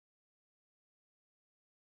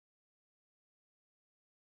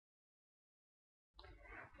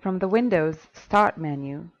From the Windows Start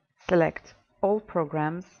menu, select All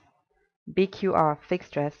Programs, bqr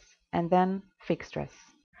fiXtress, and then fiXtress.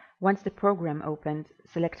 Once the program opened,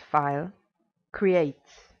 select File, Create.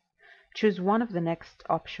 Choose one of the next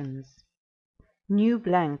options. New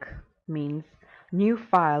blank means new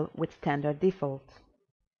file with standard default.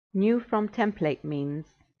 New from template means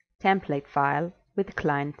template file with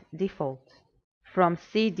client default. From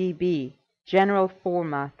CDB, general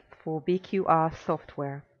format for BQR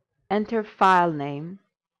software. Enter file name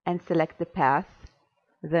and select the path,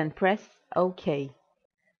 then press OK.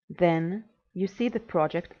 Then you see the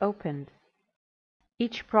project opened.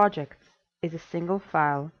 Each project is a single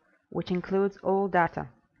file which includes all data,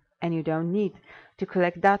 and you don't need to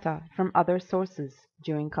collect data from other sources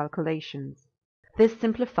during calculations. This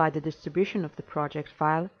simplified the distribution of the project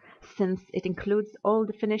file since it includes all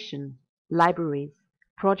definition, libraries,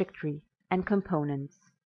 project tree, and components.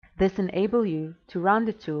 This enables you to run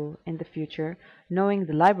the tool in the future knowing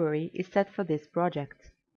the library is set for this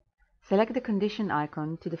project. Select the condition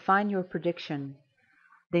icon to define your prediction,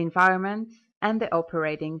 the environment, and the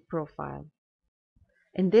operating profile.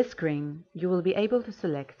 In this screen, you will be able to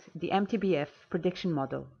select the mtbf prediction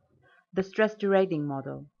model, the stress derating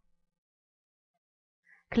model.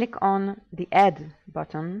 Click on the Add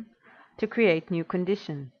button to create new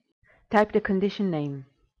condition. Type the condition name.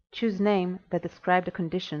 Choose name that describe the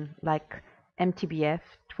condition like mtbf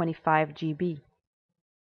 25 GB.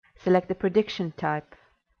 Select the prediction type,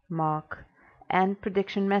 mark, and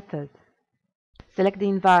prediction method. Select the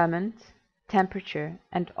environment, temperature,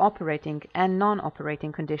 and operating and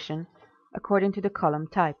non-operating condition according to the column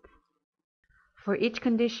type. For each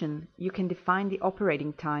condition, you can define the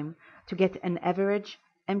operating time to get an average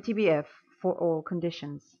mtbf for all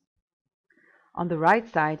conditions. On the right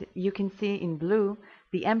side, you can see in blue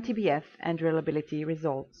the mtbf and reliability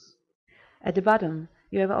results. At the bottom,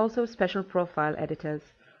 you have also special profile editors,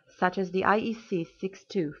 such as the IEC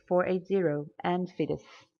 62480 and FIDES.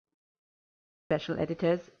 Special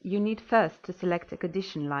editors, you need first to select a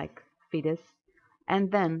condition like FIDES,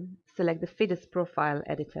 and then select the FIDES profile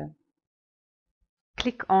editor.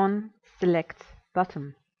 Click on Select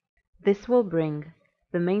button. This will bring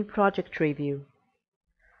the main project tree view.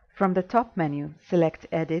 From the top menu, select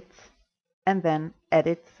Edit, and then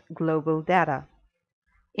Edit Global Data.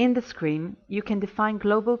 In the screen, you can define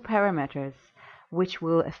global parameters which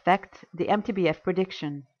will affect the mtbf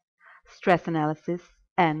prediction, stress analysis,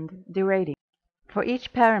 and derating. For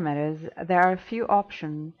each parameters, there are a few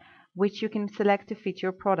options which you can select to fit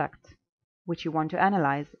your product, which you want to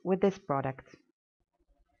analyze with this product.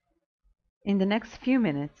 In the next few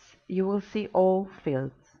minutes, you will see all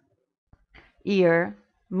fields. Year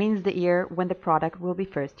means the year when the product will be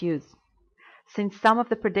first used. Since some of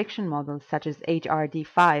the prediction models, such as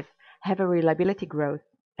HRD5, have a reliability growth,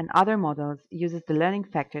 and other models uses the learning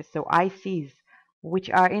factor, so ICs, which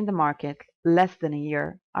are in the market less than a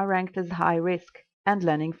year, are ranked as high risk, and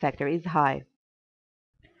learning factor is high.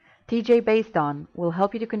 TJ based on will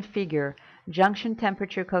help you to configure junction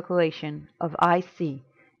temperature calculation of IC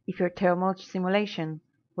if your thermal simulation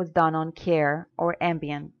was done on CARE or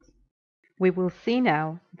ambient. We will see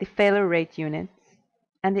now the failure rate units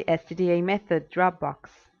and the STDA method Dropbox,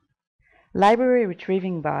 library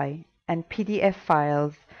retrieving by, and PDF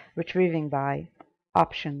files retrieving by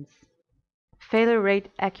options, failure rate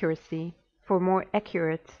accuracy for more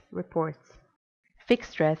accurate reports.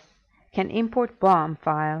 fiXtress can import BOM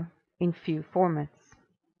file in few formats.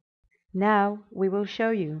 Now we will show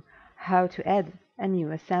you how to add a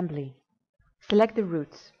new assembly. Select the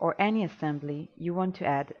root or any assembly you want to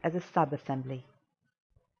add as a sub-assembly.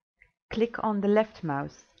 Click on the left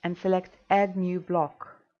mouse and select Add New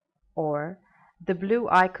Block, or the blue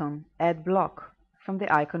icon Add Block from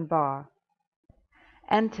the icon bar.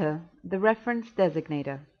 Enter the reference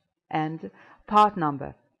designator and part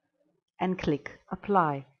number and click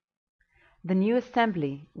Apply. The new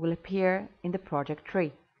assembly will appear in the project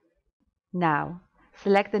tree. Now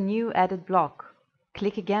select the new added block.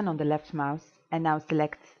 Click again on the left mouse and now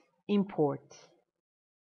select Import.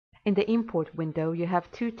 In the Import window, you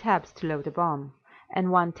have two tabs to load a BOM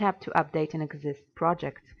and one tab to update an existing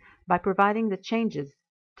project by providing the changes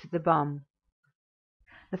to the BOM.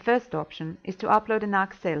 The first option is to upload an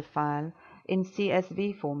Excel file in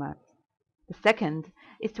CSV format. The second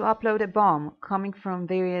is to upload a BOM coming from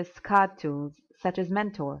various CAD tools such as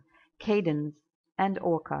Mentor, Cadence, and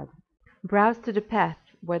ORCAD. Browse to the path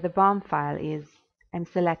where the BOM file is and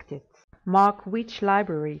select it. Mark which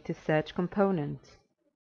library to search component.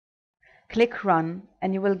 Click Run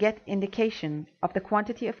and you will get indication of the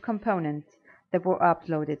quantity of components that were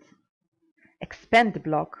uploaded. Expand the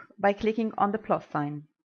block by clicking on the plus sign.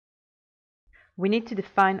 We need to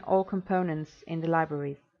define all components in the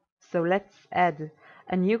library. So let's add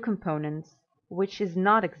a new component which does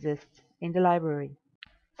not exist in the library.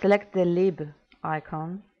 Select the lib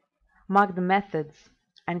icon, mark the methods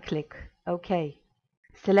and click OK.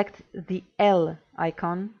 Select the L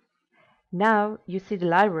icon. Now you see the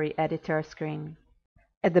library editor screen.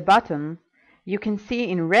 At the bottom, you can see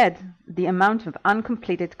in red the amount of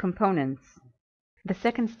uncompleted components. The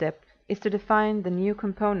second step is to define the new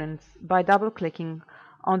components by double-clicking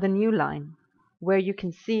on the new line, where you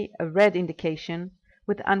can see a red indication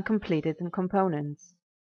with uncompleted components.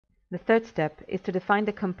 The third step is to define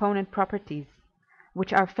the component properties,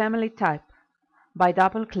 which are family type, by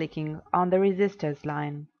double-clicking on the resistors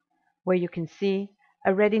line, where you can see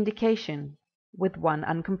a red indication with one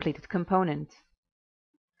uncompleted component.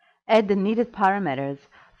 Add the needed parameters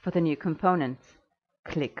for the new component.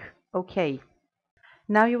 Click OK.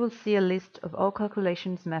 Now you will see a list of all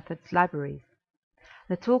calculations methods libraries.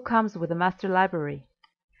 The tool comes with a master library.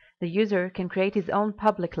 The user can create his own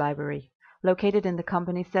public library, located in the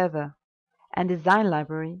company server, and design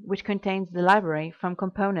library, which contains the library from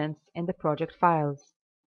components in the project files.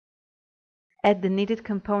 Add the needed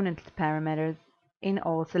component parameters in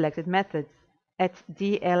all selected methods at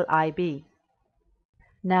dlib.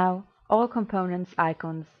 Now all components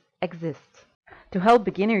icons exist. To help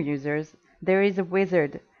beginner users, there is a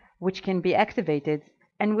wizard which can be activated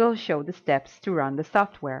and will show the steps to run the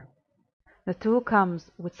software. The tool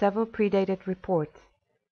comes with several predated reports,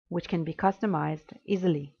 which can be customized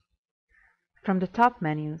easily. From the top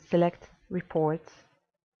menu, select Reports,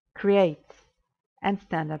 Create, and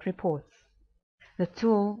Standard Reports. The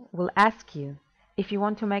tool will ask you if you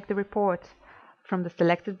want to make the report from the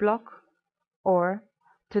selected block or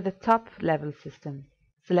to the top level system.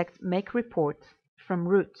 Select Make Report from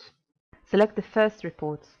Root. Select the first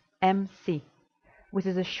report, MC, which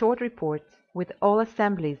is a short report with all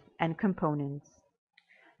assemblies and components.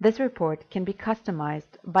 This report can be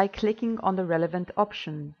customized by clicking on the relevant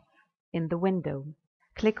option in the window.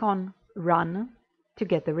 Click on Run to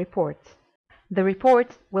get the report. The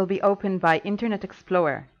report will be opened by Internet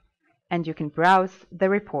Explorer, and you can browse the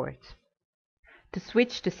report. To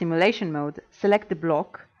switch to simulation mode, select the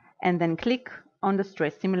block and then click on the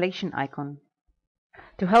stress simulation icon.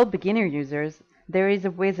 To help beginner users, there is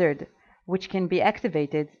a wizard which can be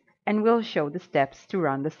activated and will show the steps to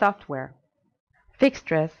run the software.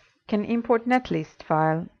 fiXtress can import netlist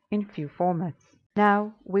file in few formats.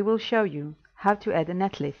 Now we will show you how to add a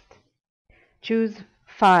netlist. Choose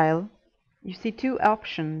File. You see two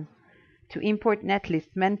options to import netlist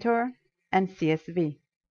mentor and CSV.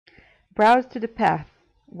 Browse to the path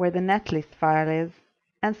where the netlist file is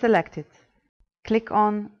and select it. Click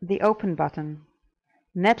on the Open button.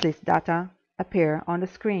 Netlist data appear on the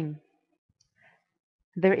screen.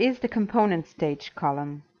 There is the Component Stage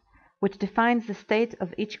column, which defines the state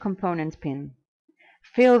of each component pin.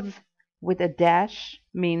 Fields with a dash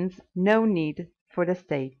means no need for the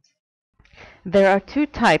state. There are two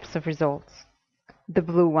types of results. The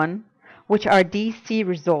blue one, which are DC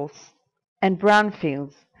results, and brown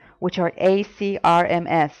fields, which are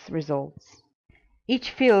ACRMS results.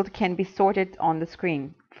 Each field can be sorted on the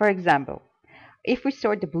screen. For example, if we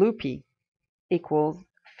sort the blue P, equals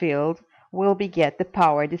field will beget the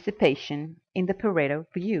power dissipation in the Pareto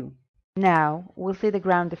view. Now we'll see the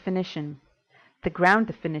ground definition. The ground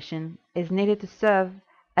definition is needed to serve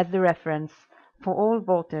as the reference for all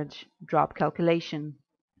voltage drop calculation.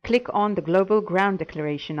 Click on the global ground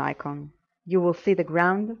declaration icon. You will see the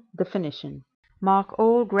ground definition. Mark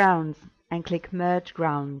all grounds and click Merge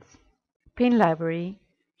Grounds. Pin library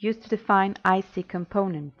used to define IC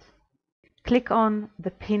component. Click on the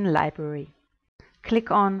Pin library. Click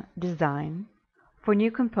on Design. For new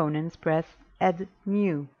components, press Add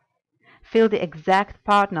New. Fill the exact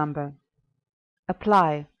part number.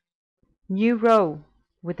 Apply. New row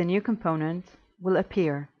with the new component will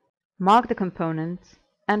appear. Mark the component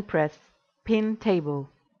and press Pin Table.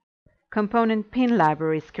 Component Pin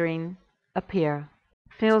Library screen appear.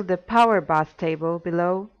 Fill the power bus table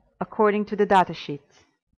below according to the datasheet.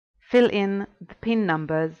 Fill in the pin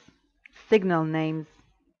numbers, signal names,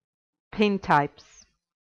 pin types.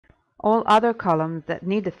 All other columns that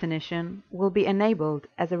need definition will be enabled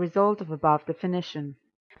as a result of above definition.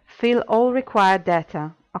 Fill all required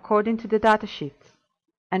data according to the datasheet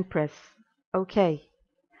and press OK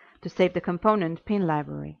to save the component pin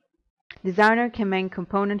library. Designer can make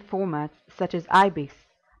component formats such as IBIS,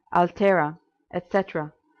 Altera,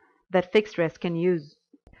 etc. that fiXtress can use.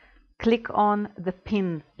 Click on the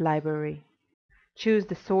Pin library. Choose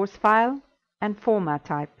the source file and format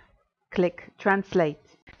type. Click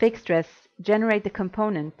Translate. fiXtress generate the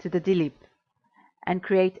component to the dlib. and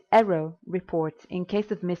create error reports in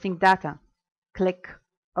case of missing data. Click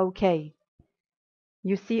OK.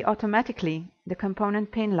 You see automatically the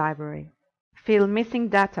component pin library. Fill missing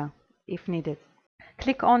data if needed.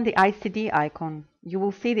 Click on the ICD icon. You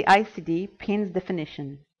will see the ICD pins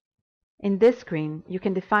definition. In this screen, you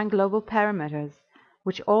can define global parameters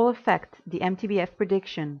which all affect the mtbf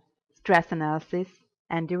prediction, stress analysis,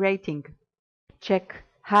 and derating. Check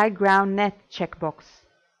High Ground Net checkbox.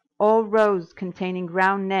 All rows containing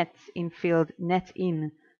ground nets in field net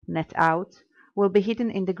in, net out will be hidden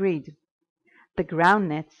in the grid. The ground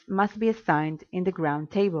nets must be assigned in the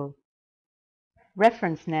ground table.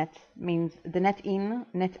 Reference net means the net in,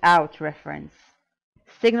 net out reference.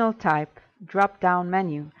 Signal type drop-down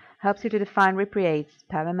menu helps you to define repriates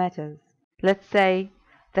parameters. Let's say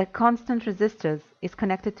that constant resistors is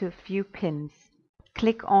connected to a few pins.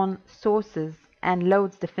 Click on Sources and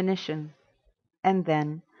Loads definition, and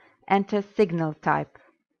then enter signal type,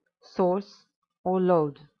 source or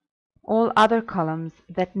load. All other columns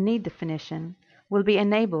that need definition will be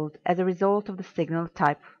enabled as a result of the signal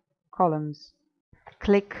type columns.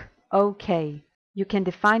 Click OK. You can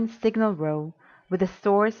define signal row with a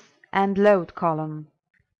source and load column.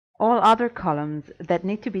 All other columns that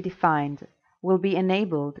need to be defined will be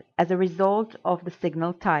enabled as a result of the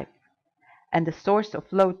signal type and the source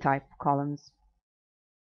of load type columns.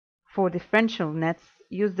 For differential nets,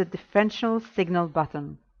 use the differential signal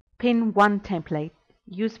button. Pin 1 template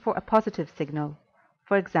used for a positive signal,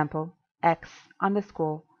 for example,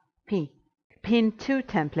 X_P. Pin 2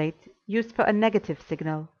 template used for a negative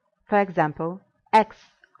signal, for example,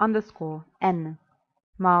 X_N.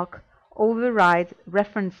 Mark Override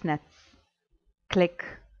Reference Nets. Click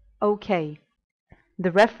OK.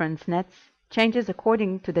 The reference nets changes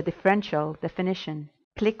according to the differential definition.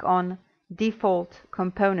 Click on Default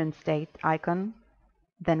Component State icon,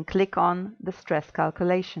 then click on the stress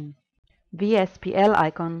calculation. VSPL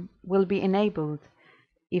icon will be enabled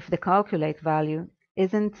if the calculate value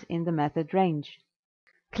isn't in the method range.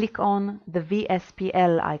 Click on the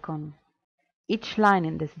VSPL icon. Each line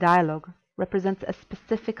in this dialog represents a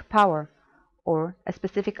specific power or a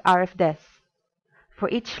specific RFDES. For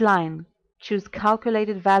each line, choose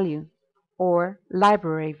calculated value or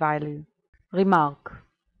library value. Remark: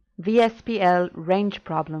 VSPL range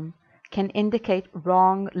problem can indicate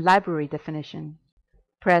wrong library definition.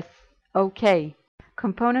 Press OK.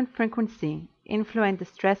 Component frequency influence the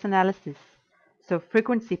stress analysis, so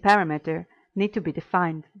frequency parameter need to be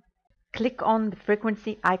defined. Click on the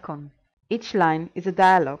frequency icon. Each line is a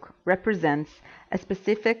dialog represents a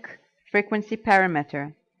specific frequency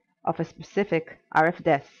parameter of a specific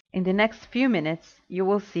RFDES. In the next few minutes, you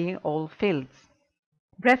will see all fields.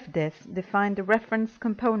 RefDES define the reference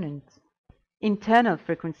component. Internal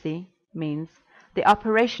frequency means the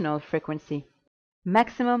operational frequency.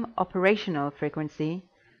 Maximum operational frequency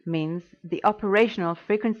means the operational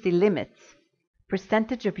frequency limits.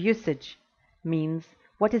 Percentage of usage means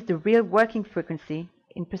what is the real working frequency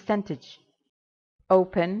in percentage.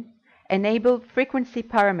 Open enable frequency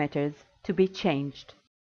parameters to be changed.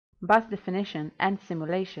 Bus definition and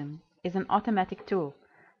simulation is an automatic tool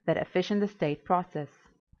that efficients the state process.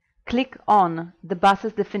 Click on the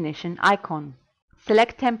bus's definition icon.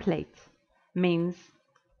 Select template means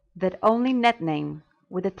that only netname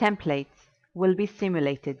with a template will be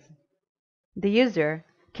simulated. The user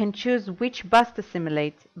can choose which bus to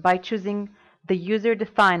simulate by choosing the User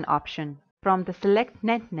Define option. From the Select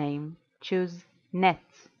Net Name, choose Net.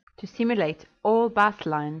 To simulate all bus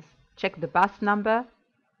lines, check the bus number,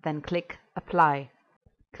 then click Apply.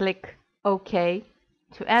 Click OK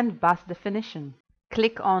to end bus definition.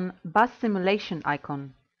 Click on Bus Simulation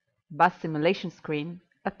icon. Bus simulation screen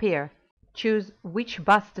appear. Choose which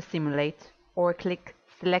bus to simulate or click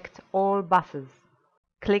Select all buses.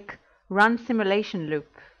 Click Run Simulation Loop.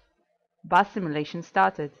 Bus simulation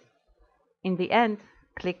started. In the end,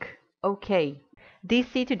 click OK.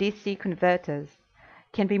 DC to DC converters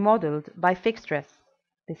can be modeled by fiXtress.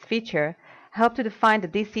 This feature helps to define the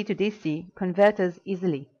DC to DC converters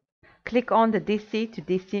easily. Click on the DC to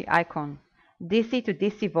DC icon. DC to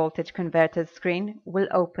DC voltage converters screen will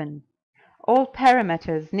open. All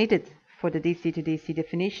parameters needed for the DC to DC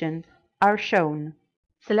definition are shown.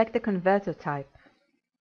 Select the converter type.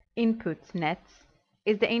 Input net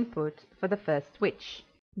is the input for the first switch.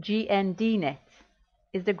 GND net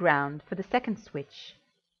is the ground for the second switch.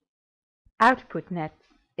 Output net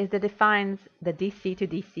is that defines the DC to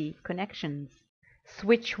DC connections.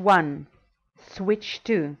 Switch 1, switch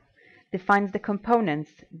 2 defines the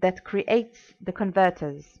components that creates the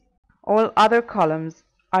converters. All other columns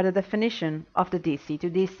are the definition of the DC to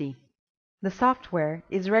DC. The software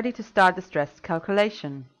is ready to start the stress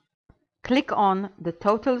calculation. Click on the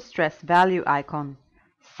total stress value icon,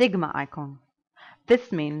 sigma icon.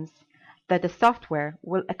 This means that the software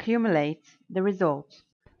will accumulate the result.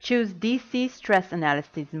 Choose DC stress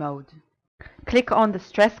analysis mode. Click on the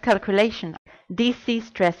stress calculation. DC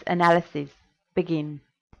stress analysis. Begin.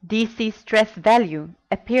 DC stress value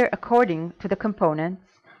appear according to the components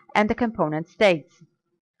and the component states.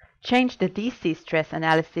 Change the DC stress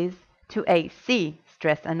analysis to AC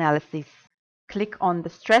stress analysis. Click on the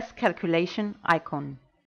stress calculation icon.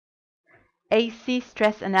 AC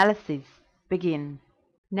stress analysis. Begin.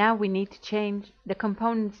 Now we need to change the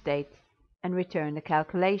component state and return the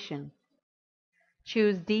calculation.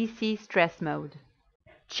 Choose DC stress mode.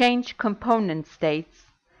 Change component states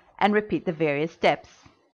and repeat the various steps.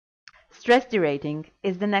 Stress derating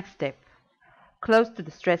is the next step, close to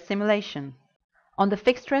the stress simulation. On the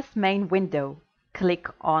fiXtress main window, click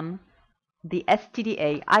on the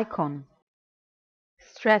STDA icon.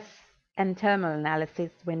 Stress and thermal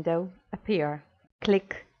analysis window appear.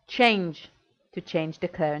 Click Change to change the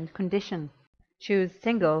current condition. Choose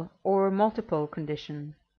single or multiple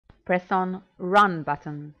condition. Press on Run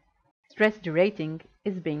button. Stress derating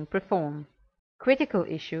is being performed. Critical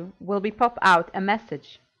issue will be pop out a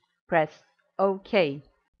message. Press OK.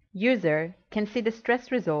 User can see the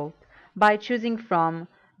stress result by choosing from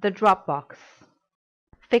the drop box.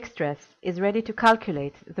 fiXtress is ready to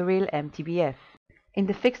calculate the real mtbf. In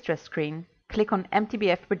the fiXtress screen, click on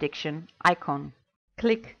mtbf prediction icon.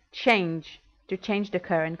 Click Change to change the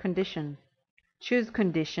current condition. Choose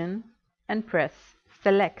Condition and press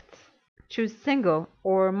Select. Choose single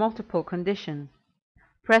or multiple condition.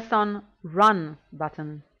 Press on Run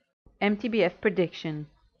button. mtbf prediction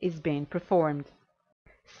is being performed.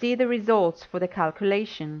 See the results for the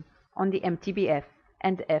calculation on the mtbf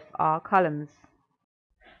and FR columns.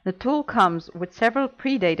 The tool comes with several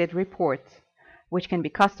predated reports, which can be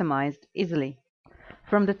customized easily.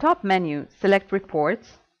 From the top menu, select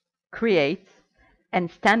Reports, Create, and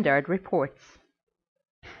Standard Reports.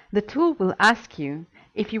 The tool will ask you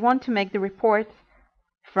if you want to make the report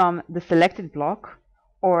from the selected block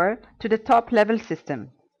or to the top level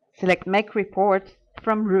system. Select Make Report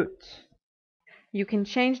from Root. You can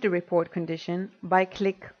change the report condition by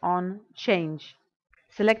click on Change.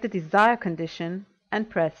 Select the desired condition and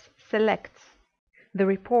press Select. The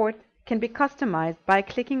report can be customized by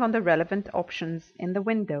clicking on the relevant options in the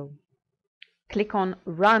window. Click on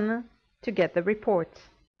Run to get the report.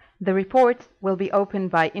 The report will be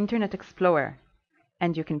opened by Internet Explorer,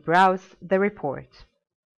 and you can browse the report.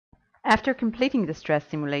 After completing the stress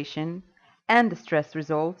simulation, and the stress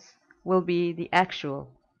results will be the actual.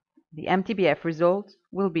 The mtbf result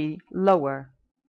will be lower.